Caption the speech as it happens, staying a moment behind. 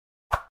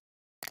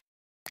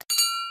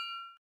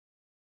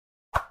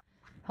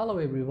Hello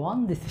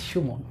everyone, this is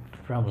Shumon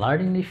from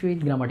Learn English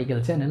with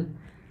Grammatical channel.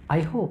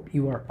 I hope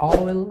you are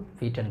all well,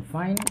 fit and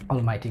fine,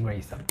 almighty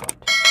grace of God.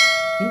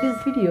 In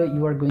this video,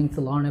 you are going to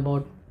learn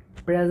about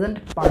present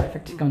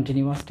perfect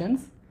continuous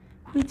tense,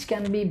 which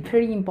can be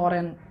very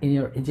important in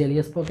your daily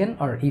spoken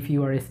or if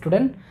you are a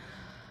student.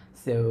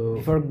 So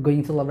before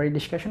going to our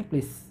discussion,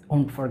 please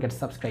don't forget to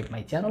subscribe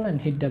my channel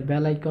and hit the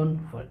bell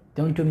icon for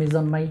don't to miss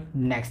on my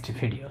next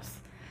videos.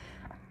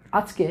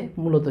 আজকে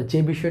মূলত যে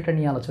বিষয়টা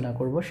নিয়ে আলোচনা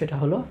করব সেটা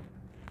হলো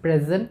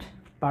present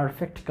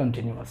perfect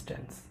continuous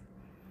tense,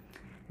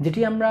 যেটি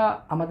আমরা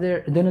আমাদের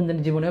দৈনন্দিন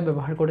জীবনেও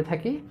ব্যবহার করে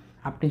থাকি।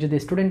 আপনি যদি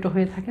স্টুডেন্টও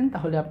হয়ে থাকেন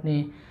তাহলে আপনি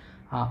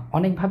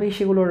অনেকভাবেই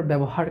সেগুলোর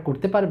ব্যবহার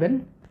করতে পারবেন,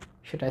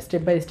 সেটা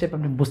স্টেপ বাই স্টেপ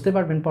আপনি বুঝতে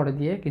পারবেন পরে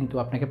দিয়ে। কিন্তু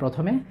আপনাকে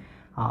প্রথমে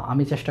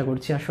আমি চেষ্টা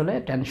করছি আসলে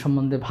টেন্স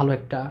সম্বন্ধে ভালো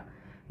একটা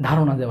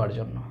ধারণা দেওয়ার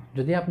জন্য।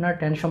 যদি আপনার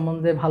টেন্স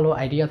সম্বন্ধে ভালো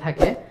আইডিয়া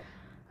থাকে,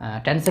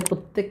 টেন্সের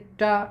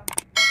প্রত্যেকটা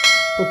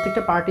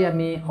পার্টি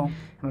আমি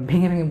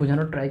ভেঙে ভেঙে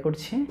বোঝানোর ট্রাই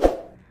করছি।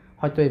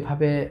 হয়তো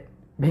এভাবে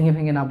ভেঙে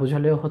ভেঙে না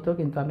বোঝালেও হতো,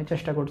 কিন্তু আমি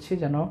চেষ্টা করছি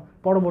যেন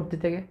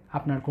পরবর্তীতে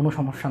আপনার কোনো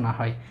সমস্যা না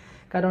হয়।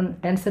 কারণ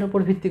টেন্সের উপর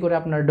ভিত্তি করে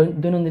আপনার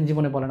দৈনন্দিন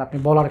জীবনে বলেন, আপনি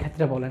বলার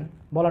ক্ষেত্রে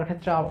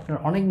আপনার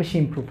অনেক বেশি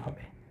ইমপ্রুভ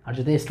হবে। আর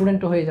যদি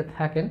স্টুডেন্টও হয়ে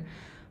থাকেন,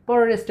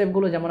 পরের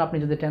স্টেপগুলো যেমন আপনি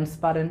যদি টেন্স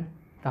পারেন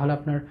তাহলে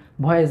আপনার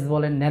ভয়েস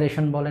বলেন,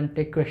 ন্যারেশন বলেন,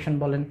 টেক কোয়েশ্চন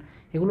বলেন,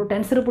 এগুলো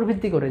টেন্সের উপর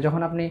ভিত্তি করে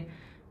যখন আপনি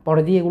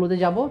পরে দিয়ে এগুলোতে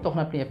যাব তখন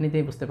আপনি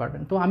এমনিতেই বুঝতে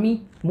পারবেন। তো আমি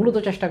মূলত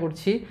চেষ্টা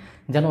করছি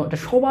যেন এটা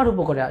সবার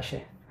উপকারে আসে।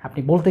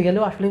 আপনি বলতে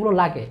গেলেও আসলে এগুলো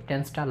লাগে,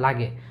 টেন্সটা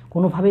লাগে,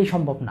 কোনোভাবেই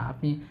সম্ভব না।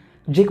 আপনি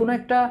যে কোনো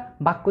একটা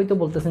বাক্যই তো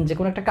বলতেছেন, যে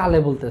কোনো একটা কালে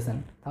বলতেছেন,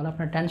 তাহলে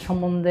আপনার টেন্স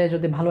সম্বন্ধে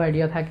যদি ভালো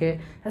আইডিয়া থাকে,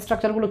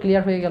 স্ট্রাকচারগুলো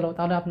ক্লিয়ার হয়ে গেল,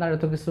 তাহলে আপনার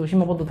এত কিছু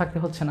সীমাবদ্ধ থাকতে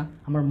হচ্ছে না।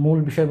 আমার মূল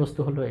বিষয়বস্তু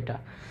হলো এটা।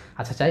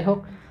 আচ্ছা, যাই হোক,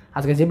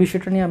 আজকে যে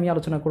বিষয়টা নিয়ে আমি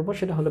আলোচনা করব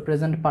সেটা হলো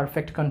প্রেজেন্ট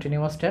পারফেক্ট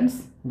কন্টিনিউয়াস টেন্স,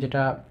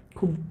 যেটা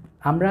খুব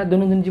আমরা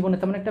দৈনন্দিন জীবনে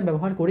তেমন একটা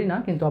ব্যবহার করি না,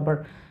 কিন্তু আবার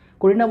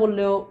করি না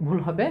বললেও ভুল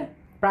হবে,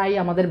 প্রায়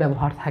আমাদের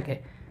ব্যবহার থাকে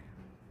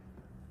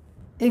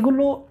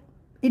এগুলো।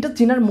 এটা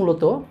চেনার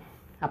মূলত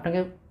আপনাকে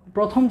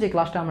প্রথম যে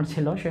ক্লাসটা আমার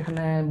ছিল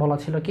সেখানে বলা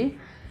ছিল কি,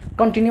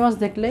 কন্টিনিউয়াস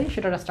দেখলেই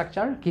সেটার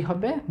স্ট্রাকচার কী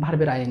হবে,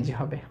 ভার্বের আইএনজি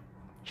হবে।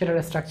 সেটার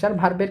স্ট্রাকচার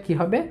ভার্বের কী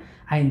হবে,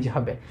 আইএনজি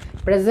হবে।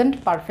 প্রেজেন্ট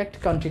পারফেক্ট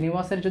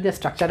কন্টিনিউয়াসের যদি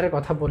স্ট্রাকচারের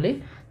কথা বলি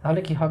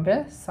তাহলে কি হবে,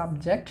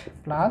 সাবজেক্ট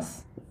প্লাস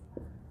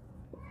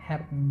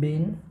হ্যাভ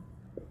বিন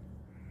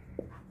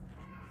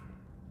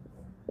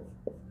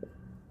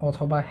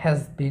অথবা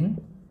হ্যাজ বিন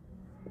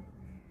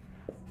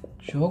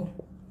যোগ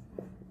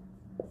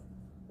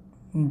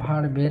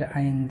ভার্বের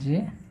আইএনজি,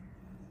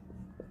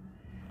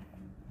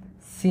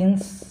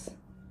 সিন্স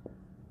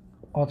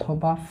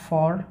অথবা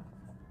ফর,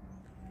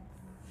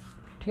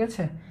 ঠিক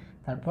আছে,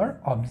 তারপর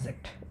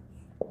অবজেক্ট।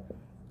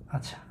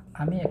 আচ্ছা,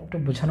 আমি একটু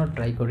বোঝানোর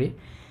ট্রাই করি।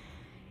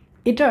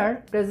 এটার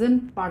প্রেজেন্ট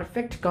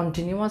পারফেক্ট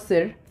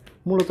কন্টিনিউয়াসের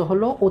মূলত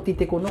হলো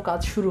অতীতে কোনো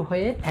কাজ শুরু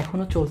হয়ে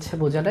এখনও চলছে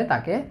বোঝালে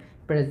তাকে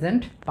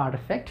প্রেজেন্ট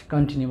পারফেক্ট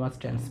কন্টিনিউয়াস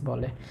টেন্স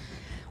বলে।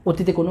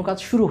 অতীতে কোনো কাজ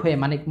শুরু হয়ে,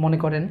 মানে মনে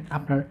করেন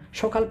আপনার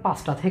সকাল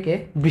 5টা থেকে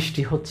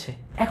বৃষ্টি হচ্ছে,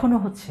 এখনও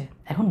হচ্ছে,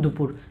 এখন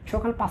দুপুর,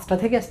 সকাল 5টা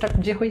থেকে স্টার্ট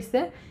যে হয়েছে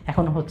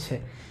এখনও হচ্ছে।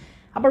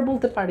 আবার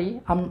বলতে পারি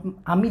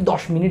আমি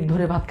 10 মিনিট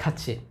ধরে ভাত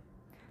খাচ্ছি,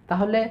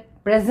 তাহলে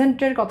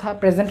প্রেজেন্টের কথা,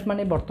 প্রেজেন্ট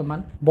মানে বর্তমান,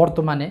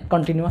 বর্তমানে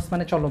কন্টিনিউয়াস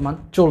মানে চলমান,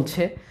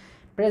 চলছে।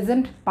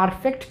 প্রেজেন্ট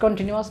পারফেক্ট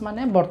কন্টিনিউয়াস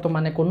মানে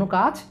বর্তমানে কোনো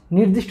কাজ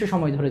নির্দিষ্ট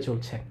সময় ধরে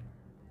চলছে,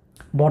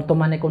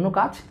 বর্তমানে কোনো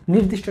কাজ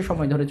নির্দিষ্ট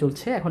সময় ধরে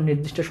চলছে। এখন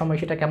নির্দিষ্ট সময়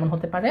সেটা কেমন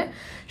হতে পারে,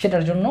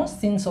 সেটার জন্য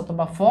সিন্স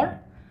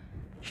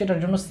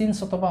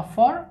অথবা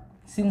ফর,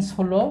 সিন্স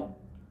হলো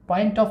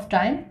point of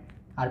time,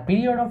 R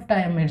period of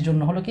টাইমের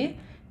জন্য হলো কি,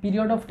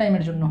 পিরিয়ড অফ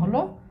টাইমের জন্য হলো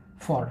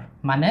ফর,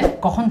 মানে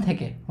কখন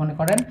থেকে। মনে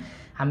করেন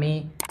আমি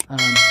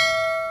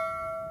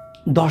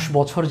 10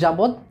 বছর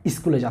যাবৎ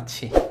স্কুলে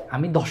যাচ্ছি,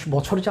 আমি 10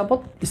 বছর যাবৎ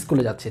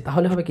স্কুলে যাচ্ছি,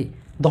 তাহলে হবে কি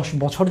 10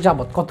 বছর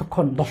যাবৎ,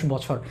 কতক্ষণ, 10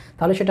 বছর,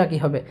 তাহলে সেটা কি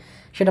হবে,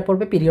 সেটা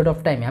পড়বে পিরিয়ড অফ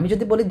টাইমে। আমি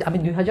যদি বলি আমি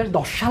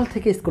 2010 সাল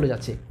থেকে স্কুলে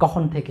যাচ্ছি,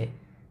 কখন থেকে,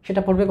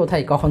 সেটা পড়বে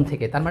কোথায়, কখন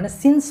থেকে। তার মানে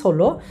সিন্স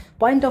হলো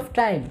পয়েন্ট অফ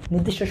টাইম,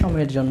 নির্দিষ্ট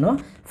সময়ের জন্য,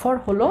 ফর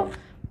হলো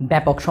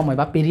ব্যাপক সময়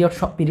বা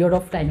পিরিয়ড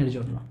অফ টাইমের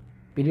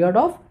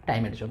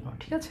জন্য,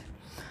 ঠিক আছে।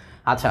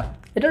 আচ্ছা,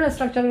 এটার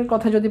স্ট্রাকচারের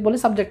কথা যদি বলি,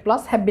 সাবজেক্ট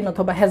প্লাস হ্যাভ বিন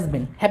অথবা হ্যাজ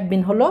বিন। হ্যাভ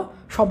বিন হলো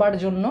সবার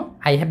জন্য,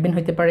 আই হ্যাভ বিন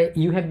হইতে পারে,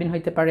 ইউ হ্যাভ বিন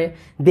হইতে পারে,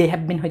 দে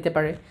হ্যাভ বিন হইতে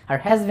পারে। আর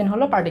হ্যাজ বিন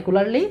হলো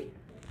পার্টিকুলারলি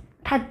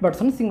থার্ড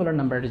পারসন সিঙ্গুলার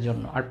নাম্বারের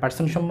জন্য। আর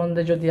পার্সন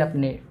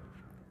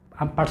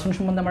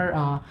সম্বন্ধে আমার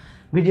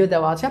ভিডিও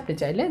দেওয়া আছে, আপনি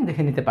চাইলে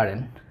দেখে নিতে পারেন।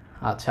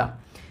 আচ্ছা,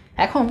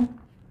 এখন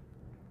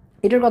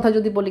এটার কথা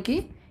যদি বলি কি,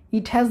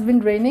 it has been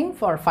raining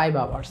for 5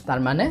 hours, তার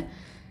মানে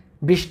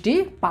বৃষ্টি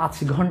 5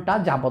 ঘন্টা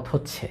যাবৎ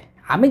হচ্ছে।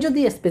 আমি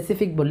যদি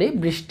স্পেসিফিক বলি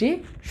বৃষ্টি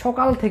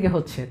সকাল থেকে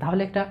হচ্ছে,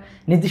 তাহলে একটা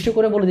নির্দিষ্ট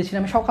করে বলে দিচ্ছি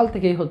আমি সকাল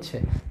থেকেই হচ্ছে,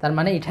 তার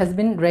মানে ইট হ্যাজ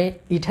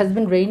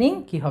বিন রেইনিং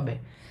কি হবে,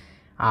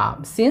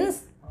 since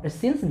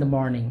in the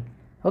morning.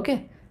 Okay,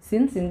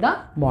 since in the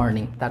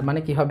morning, তার মানে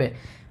কি হবে,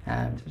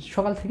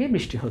 সকাল থেকে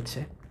বৃষ্টি হচ্ছে।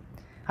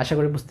 আশা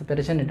করি বুঝতে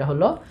পেরেছেন। এটা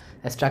হলো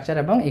স্ট্রাকচার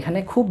এবং এখানে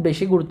খুব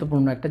বেশি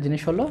গুরুত্বপূর্ণ একটা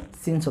জিনিস হলো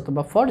সিন্স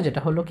অথবা ফর,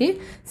 যেটা হলো কি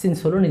সিন্স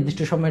হলো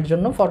নির্দিষ্ট সময়ের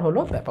জন্য, ফর হলো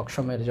ব্যাপক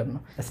সময়ের জন্য।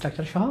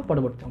 স্ট্রাকচার সহ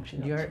পরবর্তী অংশে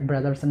ডিয়ার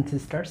ব্রাদার্স অ্যান্ড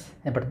সিস্টার্স,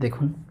 এবার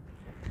দেখুন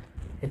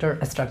এটার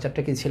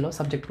স্ট্রাকচারটা কী ছিল।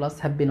 সাবজেক্ট প্লাস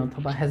হ্যাভ বিন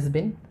অথবা হ্যাজ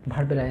বিন,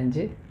 ভার্বের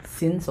আইএনজি,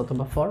 সিন্স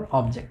অথবা ফর,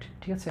 অবজেক্ট।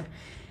 ঠিক আছে,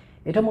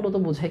 এটা মূলত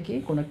বোঝায় কি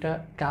কোনো একটা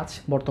কাজ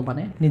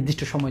বর্তমানে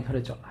নির্দিষ্ট সময়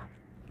ধরে চলা,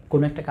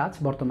 কোনো একটা কাজ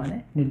বর্তমানে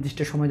নির্দিষ্ট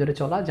সময় ধরে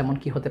চলা। যেমন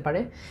কি হতে পারে,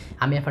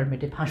 আমি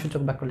অ্যাফার্মেটিভ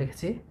সূচক বাক্য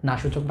লিখেছি, না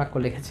সূচক বাক্য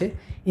লিখেছি,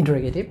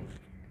 ইন্টারোগেটিভ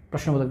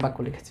প্রশ্নবোধক বাক্য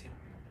লিখেছি।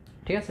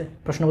 ঠিক আছে,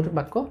 প্রশ্নবোধক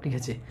বাক্য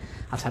লিখেছি।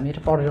 আচ্ছা, আমি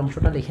এটা পরের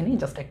অংশটা লিখে নিই,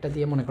 জাস্ট একটা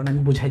দিয়ে মনে করেন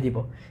আমি বুঝাই দিব।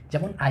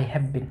 যেমন আই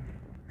হ্যাভ বিন,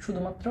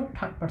 শুধুমাত্র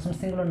থার্ড পারসন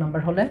সিঙ্গুলার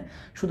নাম্বার হলে,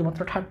 শুধুমাত্র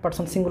থার্ড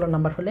পারসন সিঙ্গুলার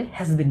নাম্বার হলে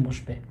হ্যাজ বিন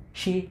বসবে।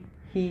 শি,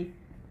 হি,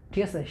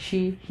 ঠিক আছে,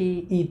 শি, হি,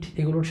 ইট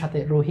এগুলোর সাথে,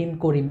 রহিম,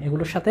 করিম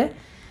এগুলোর সাথে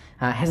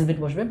হ্যাজ বিন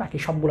বসবে। বাকি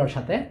সবগুলোর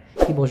সাথে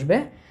কি বসবে,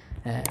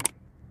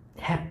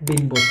 হ্যাভ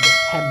বিন বসবে।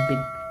 হ্যাভ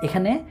বিন,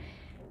 এখানে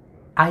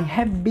I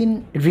have been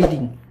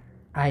reading,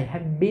 I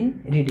have been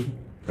reading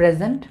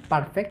present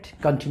perfect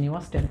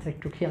continuous tense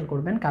একটু খেয়াল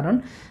করবেন, কারণ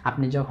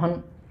আপনি যখন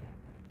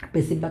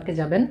পেসিভ বাক্যে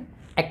যাবেন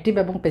অ্যাক্টিভ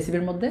এবং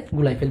প্যাসিভের মধ্যে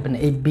গুলাই ফেলবেন।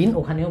 এই বিন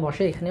ওখানেও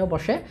বসে এখানেও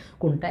বসে,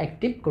 কোনটা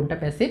অ্যাক্টিভ কোনটা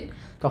প্যাসিভ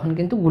তখন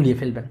কিন্তু গুলিয়ে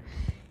ফেলবেন।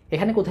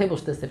 এখানে কোথায়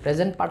বসতেছে,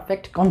 প্রেজেন্ট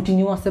পারফেক্ট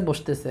কন্টিনিউয়াসে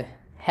বসতেছে,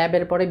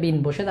 হ্যাবের পরে বিন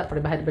বসে তারপরে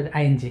ভার্বের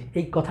আইএনজি।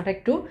 এই কথাটা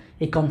একটু,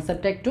 এই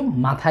কনসেপ্টটা একটু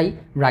মাথায়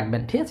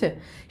রাখবেন। ঠিক আছে,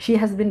 শি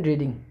হ্যাজ বিন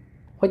রিডিং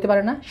হইতে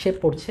পারে না, সে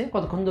পড়ছে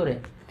কতক্ষণ ধরে,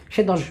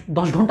 সে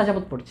 10 ঘন্টা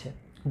যাবত পড়ছে,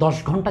 10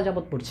 ঘন্টা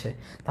যাবত পড়ছে।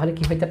 তাহলে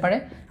কি হইতে পারে,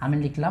 আমি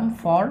লিখলাম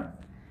for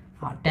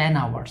 10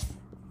 hours,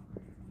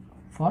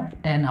 for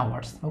 10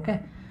 hours, okay,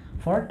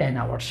 for 10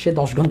 hours, সে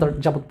 10 ঘন্টা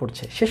যাবত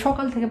পড়ছে, সে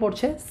সকাল থেকে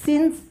পড়ছে,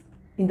 since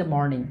in the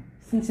morning,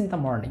 since in the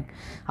morning.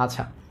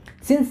 আচ্ছা,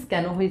 সিন্স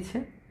কেন হয়েছে,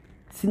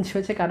 সিন্স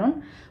হয়েছে কারণ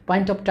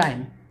পয়েন্ট অফ টাইম,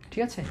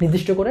 ঠিক আছে,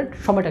 নির্দিষ্ট করে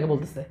সময়টাকে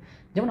বলতেছে।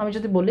 যেমন আমি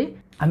যদি বলি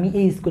আমি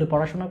এই স্কুলে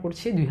পড়াশোনা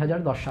করছি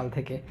 2010 সাল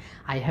থেকে,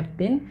 I have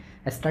been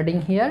studying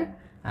here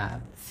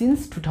since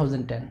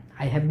 2010,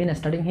 I have been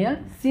studying here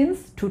since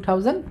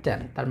 2010,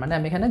 তার মানে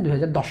আমি এখানে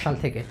 2010 সাল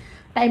থেকে।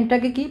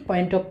 টাইমটাকে কি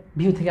পয়েন্ট অফ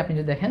ভিউ থেকে আপনি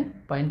যদি দেখেন,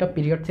 পয়েন্ট অফ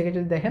পিরিয়ড থেকে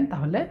যদি দেখেন,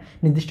 তাহলে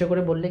নির্দিষ্ট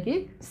করে বললে কি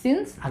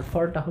সিন্স, আর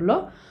ফরটা হলো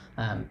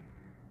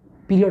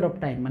পিরিয়ড অফ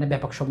টাইম মানে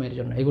ব্যাপক সময়ের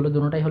জন্য। এগুলো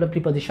দুটোটাই হলো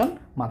প্রিপজিশন,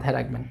 মাথায়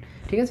রাখবেন।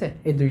 ঠিক আছে,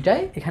 এই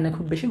দুইটাই এখানে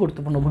খুব বেশি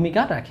গুরুত্বপূর্ণ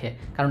ভূমিকা রাখে,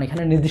 কারণ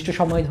এখানে নির্দিষ্ট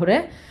সময়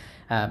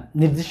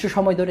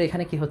ধরে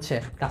এখানে কি হচ্ছে,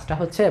 কাজটা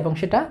হচ্ছে, এবং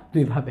সেটা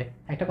দুইভাবে,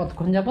 একটা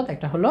কতক্ষণ যাবত,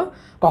 একটা হলো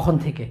কখন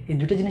থেকে। এই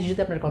দুটো জিনিস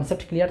যদি আপনার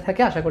কনসেপ্ট ক্লিয়ার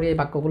থাকে, আশা করি এই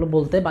বাক্যগুলো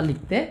বলতে বা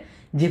লিখতে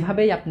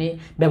যেভাবেই আপনি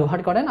ব্যবহার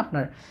করেন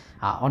আপনার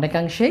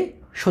অনেকাংশেই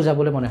সোজা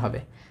বলে মনে হবে।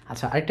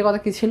 আচ্ছা, আরেকটা কথা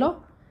কী ছিল,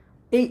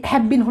 এই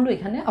হ্যাভ বিন হলো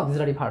এখানে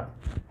অক্সিলারি ভার্ব,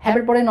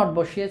 হ্যাভের পরে নট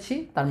বসিয়েছি,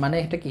 তার মানে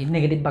এটা কি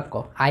নেগেটিভ বাক্য।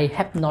 I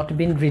have not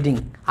been reading,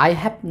 I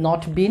have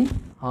not been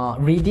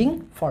reading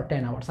for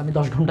 10 hours, আমি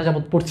 10 ঘন্টা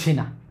যাবত পড়ছি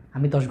না,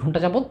 আমি 10 ঘন্টা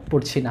যাবত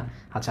পড়ছি না।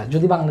 আচ্ছা,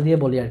 যদি বাংলা দিয়ে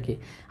বলি আর কি,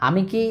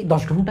 আমি কি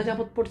 10 ঘন্টা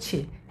যাবত পড়ছি,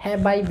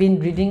 have I been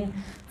reading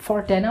for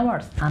 10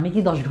 hours, আমি কি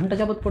 10 ঘন্টা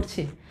যাবত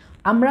পড়ছি।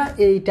 আমরা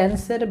এই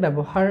টেন্সের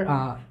ব্যবহার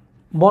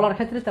বলার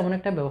ক্ষেত্রে তেমন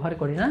একটা ব্যবহার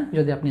করি না,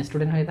 যদি আপনি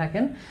স্টুডেন্ট হয়ে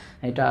থাকেন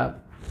এটা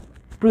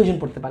প্রয়োজন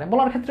পড়তে পারে।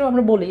 বলার ক্ষেত্রেও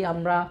আমরা বলি,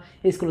 আমরা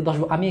এই স্কুলে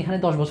আমি এখানে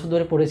 10 বছর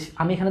ধরে পড়েছি,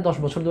 আমি এখানে 10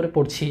 বছর ধরে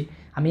পড়ছি,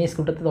 আমি এই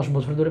স্কুলটাতে 10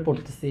 বছর ধরে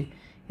পড়তেছি।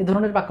 এই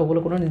ধরনের বাক্যগুলো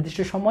কোনো নির্দিষ্ট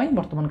সময়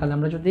বর্তমানকালে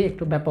আমরা যদি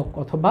একটু ব্যাপক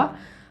অথবা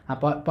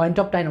পয়েন্ট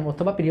অফ টাইম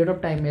অথবা পিরিয়ড অফ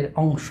টাইমের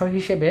অংশ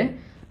হিসেবে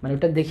মানে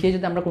ওটা দেখিয়ে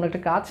যদি আমরা কোনো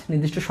একটা কাজ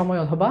নির্দিষ্ট সময়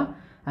অথবা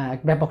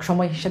ব্যাপক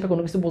সময় হিসেবে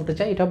কোনো কিছু বলতে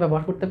চাই, এটাও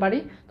ব্যবহার করতে পারি,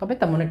 তবে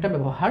তেমন একটা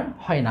ব্যবহার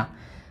হয় না।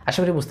 আশা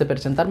করি বুঝতে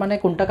পেরেছেন। তার মানে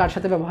কোনটা কার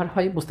সাথে ব্যবহার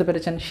হয় বুঝতে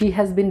পেরেছেন। She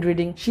has been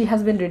reading, she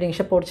has been reading,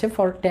 সে পড়ছে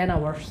ফর 10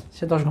 আওয়ার্স,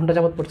 সে 10 ঘন্টা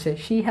যাবত পড়ছে।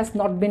 She has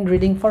not been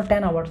reading for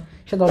 10 hours,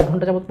 সে 10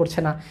 ঘন্টা যাবত পড়ছে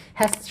না।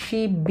 Has she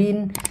been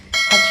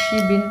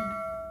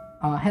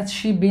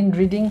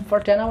reading for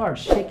 10 hours,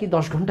 সে কি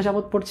 10 ঘন্টা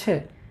যাবত পড়ছে।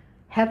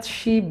 Has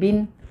she been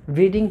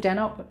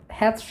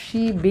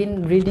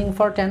reading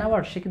for 10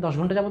 hours, সে কি 10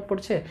 ঘন্টা যাবত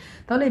পড়ছে।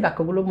 তাহলে এই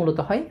বাক্যগুলো মূলত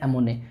হয়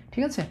এমনই,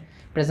 ঠিক আছে।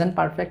 প্রেজেন্ট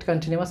পারফেক্ট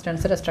কন্টিনিউয়াস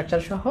টেন্সের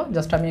স্ট্রাকচার সহ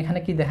জাস্ট আমি এখানে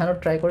কি দেখানোর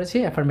ট্রাই করেছি,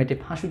 অ্যাফার্মেটিভ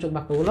সূচক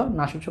বাক্যগুলো,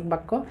 না সূচক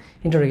বাক্য,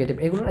 ইন্টারোগেটিভ,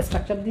 এগুলোর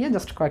স্ট্রাকচার দিয়ে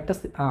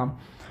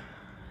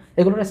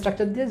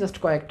জাস্ট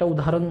কয়েকটা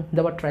উদাহরণ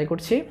দেওয়ার ট্রাই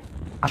করছি।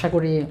 আশা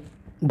করি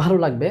ভালো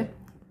লাগবে।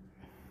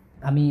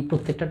 আমি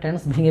প্রত্যেকটা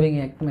টেন্স ভেঙে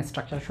একদম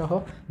স্ট্রাকচার সহ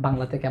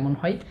বাংলাতে কেমন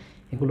হয়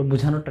এগুলো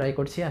বোঝানোর ট্রাই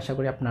করছি। আশা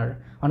করি আপনার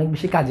অনেক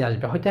বেশি কাজে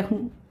আসবে। হয়তো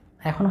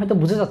এখন হয়তো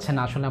বোঝা যাচ্ছে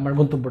না আসলে আমার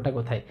গন্তব্যটা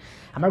কোথায়।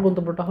 আমার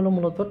গন্তব্যটা হলো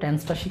মূলত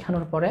টেন্সটা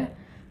শেখানোর পরে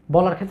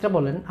বলার ক্ষেত্রে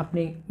বলেন,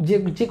 আপনি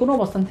যে কোনো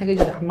অবস্থান থেকে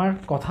যদি, আমার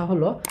কথা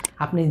হলো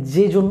আপনি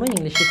যে জন্য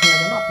ইংলিশ শিখুন না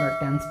কেন আপনার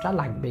টেন্সটা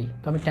লাগবেই।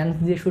 তো আমি টেন্স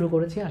দিয়ে শুরু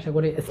করেছি, আশা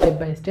করি স্টেপ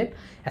বাই স্টেপ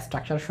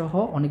স্ট্রাকচার সহ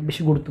অনেক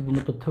বেশি গুরুত্বপূর্ণ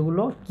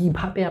তথ্যগুলো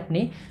কীভাবে আপনি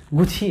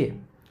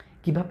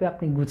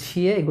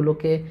গুছিয়ে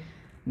এগুলোকে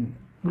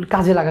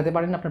কাজে লাগাতে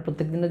পারেন আপনার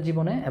প্রত্যেক দিনের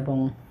জীবনে, এবং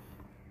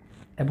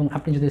এবং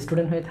আপনি যদি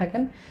স্টুডেন্ট হয়ে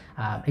থাকেন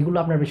এগুলো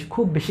আপনার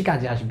খুব বেশি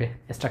কাজে আসবে।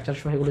 স্ট্রাকচার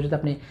সহ এগুলো যদি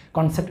আপনি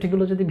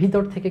কনসেপ্টগুলো যদি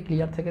ভিতর থেকে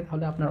ক্লিয়ার থাকে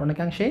তাহলে আপনার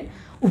অনেকাংশেই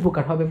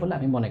উপকার হবে বলে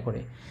আমি মনে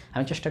করি।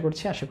 আমি চেষ্টা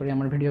করছি, আশা করি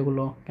আমার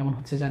ভিডিওগুলো কেমন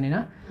হচ্ছে জানি না।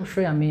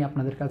 অবশ্যই আমি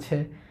আপনাদের কাছে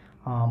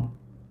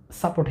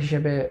সাপোর্ট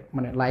হিসেবে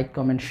মানে লাইক,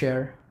 কমেন্ট, শেয়ার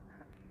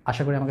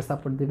আশা করি আমাকে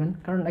সাপোর্ট দিবেন,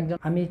 কারণ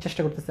আমি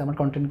চেষ্টা করতেছি আমার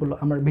কন্টেন্টগুলো,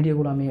 আমার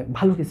ভিডিওগুলো আমি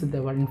ভালো কিছু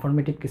দেওয়ার,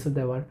 ইনফরমেটিভ কিছু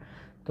দেওয়ার।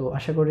 তো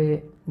আশা করি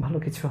ভালো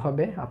কিছু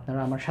হবে, আপনারা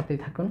আমার সাথেই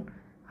থাকুন।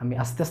 আমি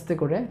আস্তে আস্তে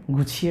করে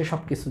গুছিয়ে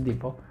সব কিছু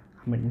দিব,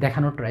 আমি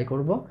দেখানোর ট্রাই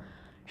করব।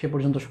 সে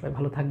পর্যন্ত সবাই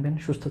ভালো থাকবেন,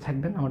 সুস্থ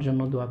থাকবেন, আমার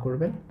জন্য দোয়া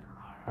করবেন।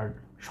 আর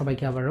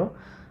সবাইকে আবারও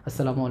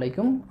আসসালামু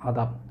আলাইকুম,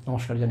 আদাব,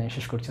 নমস্কার জানিয়ে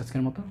শেষ করছি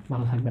আজকের মতো।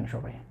 ভালো থাকবেন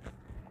সবাই।